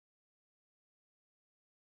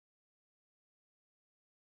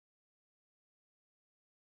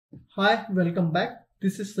Hi, welcome back.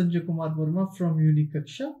 This is Sanjay Kumar Verma from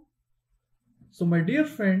Unikaksha. So my dear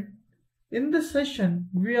friend, in this session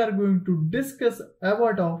we are going to discuss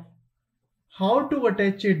about how to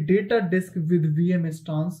attach a data disk with VM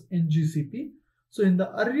instance in GCP. So in the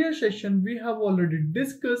earlier session we have already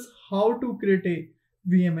discussed how to create a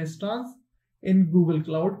VM instance in Google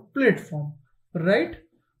Cloud platform, right?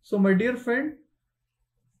 So my dear friend,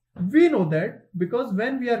 we know that because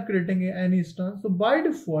when we are creating any instance, so by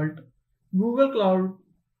default Google Cloud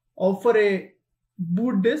offer a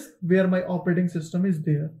boot disk where my operating system is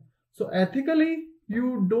there. So ethically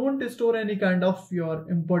you don't store any kind of your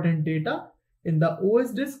important data in the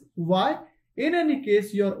OS disk. Why? In any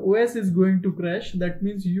case your OS is going to crash. That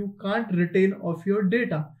means you can't retain of your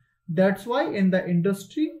data. That's why in the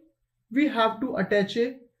industry we have to attach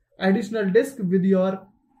a additional disk with your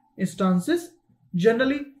instances.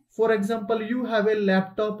 Generally, for example, you have a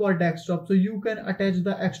laptop or desktop, so you can attach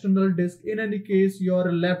the external disk. In any case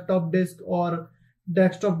your laptop disk or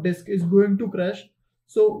desktop disk is going to crash.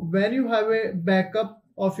 So when you have a backup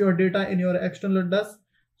of your data in your external disk,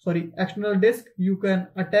 you can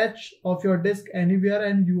attach of your disk anywhere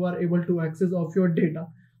and you are able to access of your data.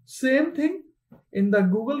 Same thing in the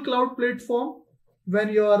Google Cloud platform. When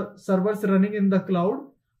your servers running in the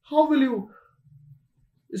cloud, how will you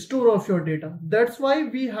store of your data? That's why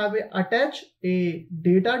we have attach a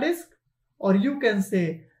data disk, or you can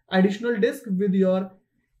say additional disk with your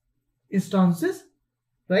instances,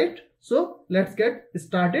 right? So let's get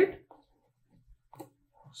started.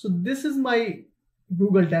 So this is my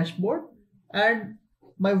Google dashboard and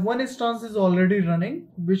my one instance is already running,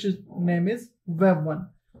 which is name is web1.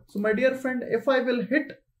 So my dear friend, if I will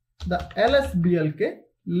hit the lsblk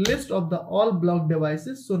list of the all block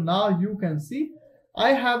devices, so now you can see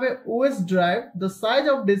I have a OS drive. The size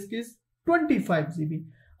of disk is 25 GB.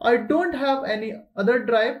 I don't have any other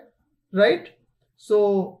drive, right?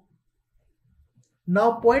 So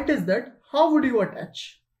now point is that how would you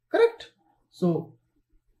attach, correct? So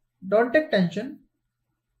don't take tension.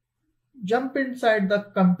 Jump inside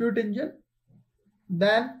the compute engine.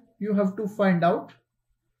 Then you have to find out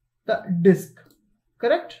the disk,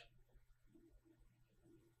 correct?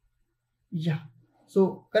 Yeah.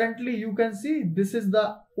 So currently you can see this is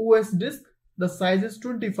the OS disk. The size is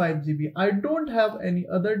 25 GB. I don't have any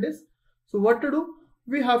other disk. So what to do?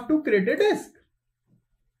 We have to create a disk.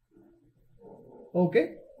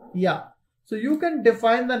 Okay. Yeah. So you can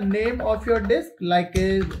define the name of your disk like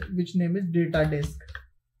which name is data disk.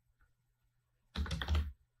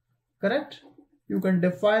 Correct. You can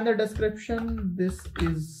define the description. This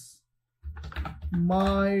is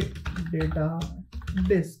my data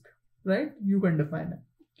disk. Right, you can define it,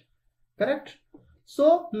 correct?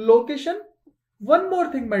 So location, one more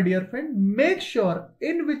thing my dear friend, make sure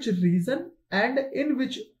in which region and in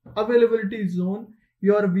which availability zone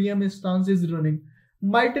your VM instance is running.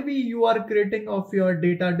 Might be you are creating of your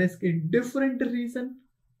data disk in different region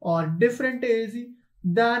or different AZ,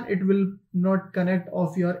 then it will not connect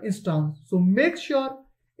of your instance. So make sure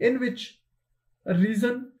in which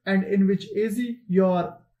region and in which AZ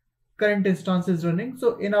your current instance is running.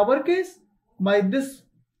 So in our case, this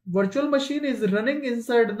virtual machine is running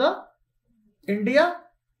inside the India,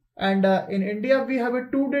 and in India we have a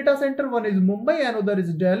two data center. One is Mumbai and other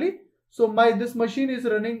is Delhi. So this machine is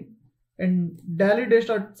running in Delhi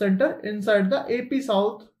data center inside the AP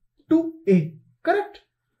South 2A, correct?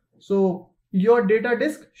 So your data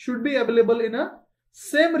disk should be available in a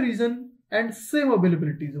same region and same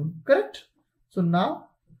availability zone, correct? So now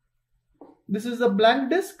this is a blank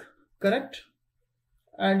disk, correct?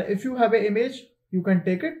 And if you have an image, you can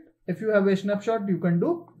take it. If you have a snapshot, you can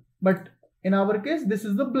do. But in our case, this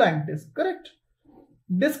is the blank disk, correct?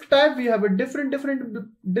 Disk type, we have a different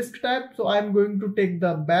disk type. So I am going to take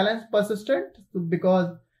the balance persistent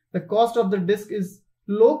because the cost of the disk is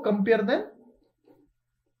low compared than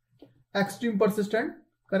extreme persistent,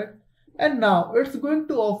 correct? And now it's going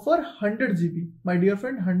to offer 100 GB. My dear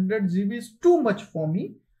friend, 100 GB is too much for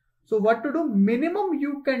me. So what to do? Minimum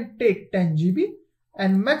you can take 10 GB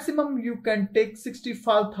and maximum you can take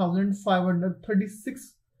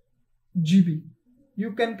 65,536 GB.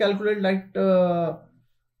 You can calculate like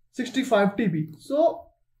 65 TB. So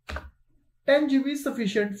 10 GB is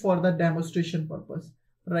sufficient for the demonstration purpose,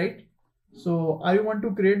 right? So are you want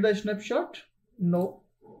to create the snapshot? No,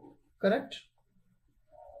 correct?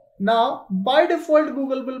 Now by default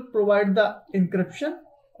Google will provide the encryption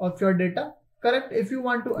of your data, correct? If you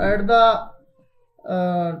want to add the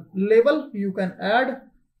label, you can add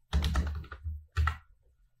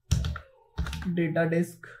data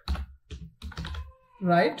disk,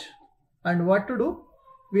 right? And what to do?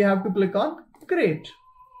 We have to click on create.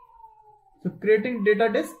 So creating data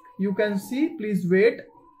disk, you can see, please wait.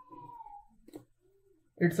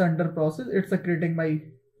 It's under process. It's creating my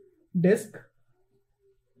disk.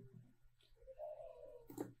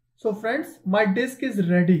 So friends, my disk is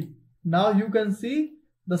ready. Now you can see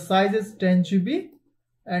the size is 10 GB.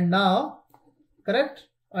 And now, correct,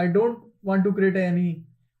 I don't want to create any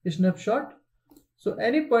snapshot. So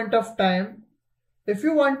any point of time, if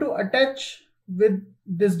you want to attach with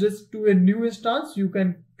this disk to a new instance, you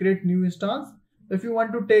can create new instance. If you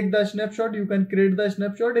want to take the snapshot, you can create the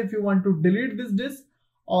snapshot. If you want to delete this disk,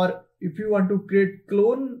 or if you want to create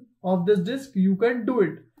clone of this disk, you can do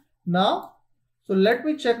it. Now, so let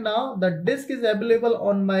me check now the disk is available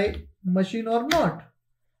on my machine or not.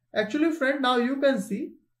 Actually friend, now you can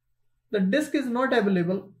see the disk is not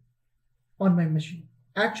available on my machine.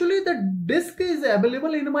 Actually the disk is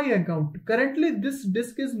available in my account. Currently this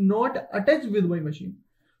disk is not attached with my machine.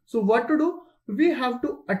 So what to do? We have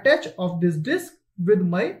to attach of this disk with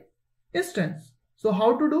my instance. So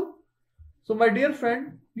how to do? So my dear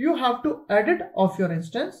friend, you have to edit of your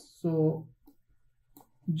instance. So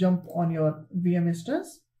jump on your VM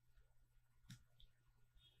instance.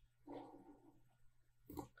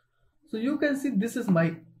 So you can see this is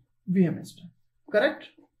my VM instance, correct?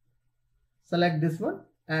 Select this one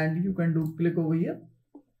and you can do click over here,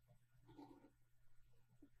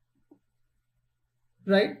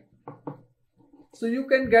 right? So you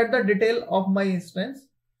can get the detail of my instance,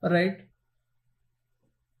 right?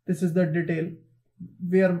 This is the detail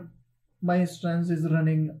where my instance is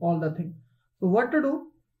running, all the thing. So what to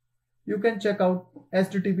do? You can check out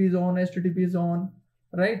HTTP is on,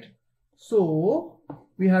 right? So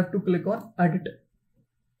we have to click on edit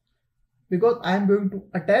because I am going to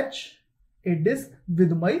attach a disk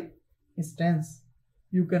with my instance.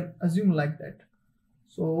 You can assume like that.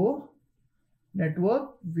 So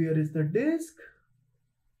network, where is the disk?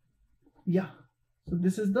 Yeah, so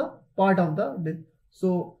this is the part of the disk.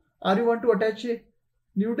 So are you want to attach a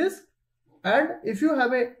new disk? And if you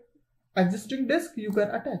have a existing disk, you can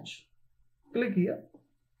attach. Click here.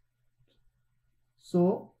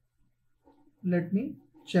 So let me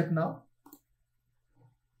check now.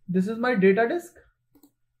 This is my data disk.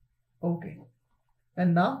 Okay.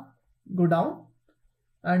 And now go down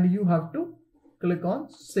and you have to click on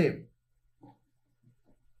save.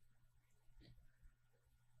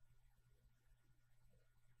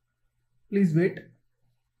 Please wait.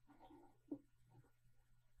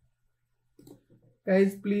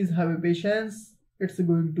 Guys, please have a patience. It's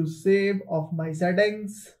going to save of my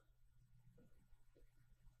settings.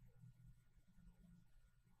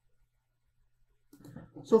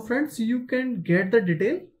 So friends, you can get the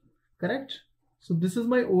detail, correct? So this is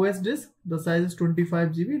my OS disk. The size is 25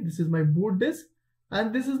 GB. This is my boot disk.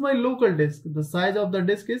 And this is my local disk. The size of the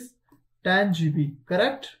disk is 10 GB,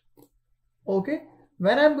 correct? Okay.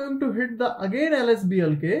 When I'm going to hit the again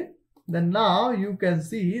LSBLK, then now you can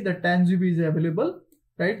see the 10 GB is available,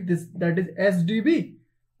 right? That is SDB,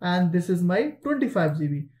 and this is my 25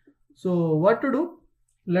 GB. So what to do?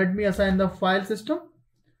 Let me assign the file system.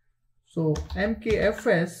 So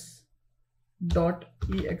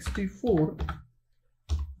mkfs.ext4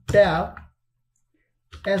 tab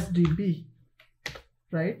SDB,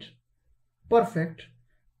 right? Perfect.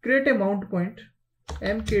 Create a mount point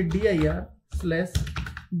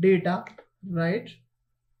mkdir/data, right?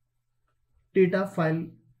 Data file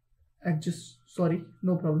adjust, sorry,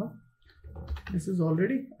 no problem. This is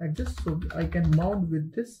already adjust, so I can mount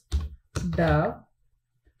with this tab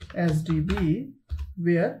SDB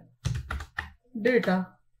where data.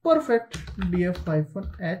 Perfect.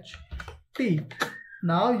 df-ht.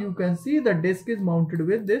 Now you can see the disk is mounted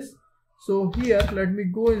with this. So here let me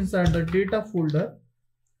go inside the data folder,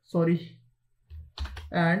 sorry,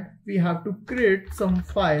 and we have to create some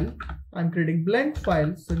file. I'm creating blank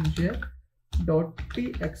file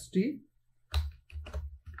sanjay.txt.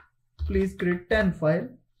 Please create 10 file.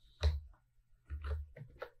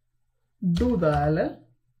 Do the ll.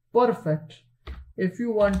 Perfect. If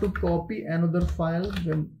you want to copy another file,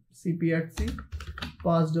 then cp@c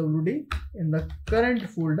passwd in the current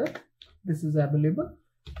folder, this is available.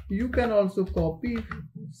 You can also copy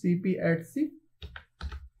cp@c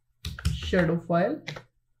shadow file,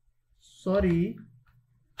 sorry,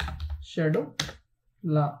 shadow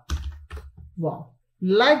la. Wow,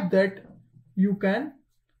 like that you can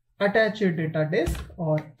attach a data disk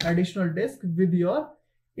or additional disk with your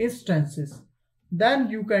instances. Then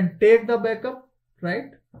you can take the backup,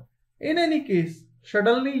 right? In any case,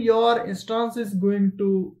 suddenly your instance is going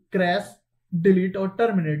to crash, delete or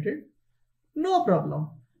terminated, no problem.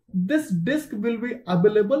 This disk will be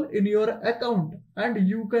available in your account and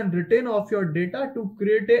you can retain of your data to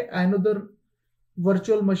create another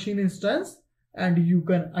virtual machine instance, and you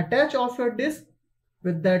can attach of your disk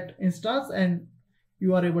with that instance, and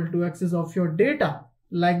you are able to access of your data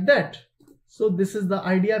like that. So this is the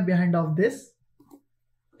idea behind of this.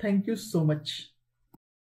 Thank you so much.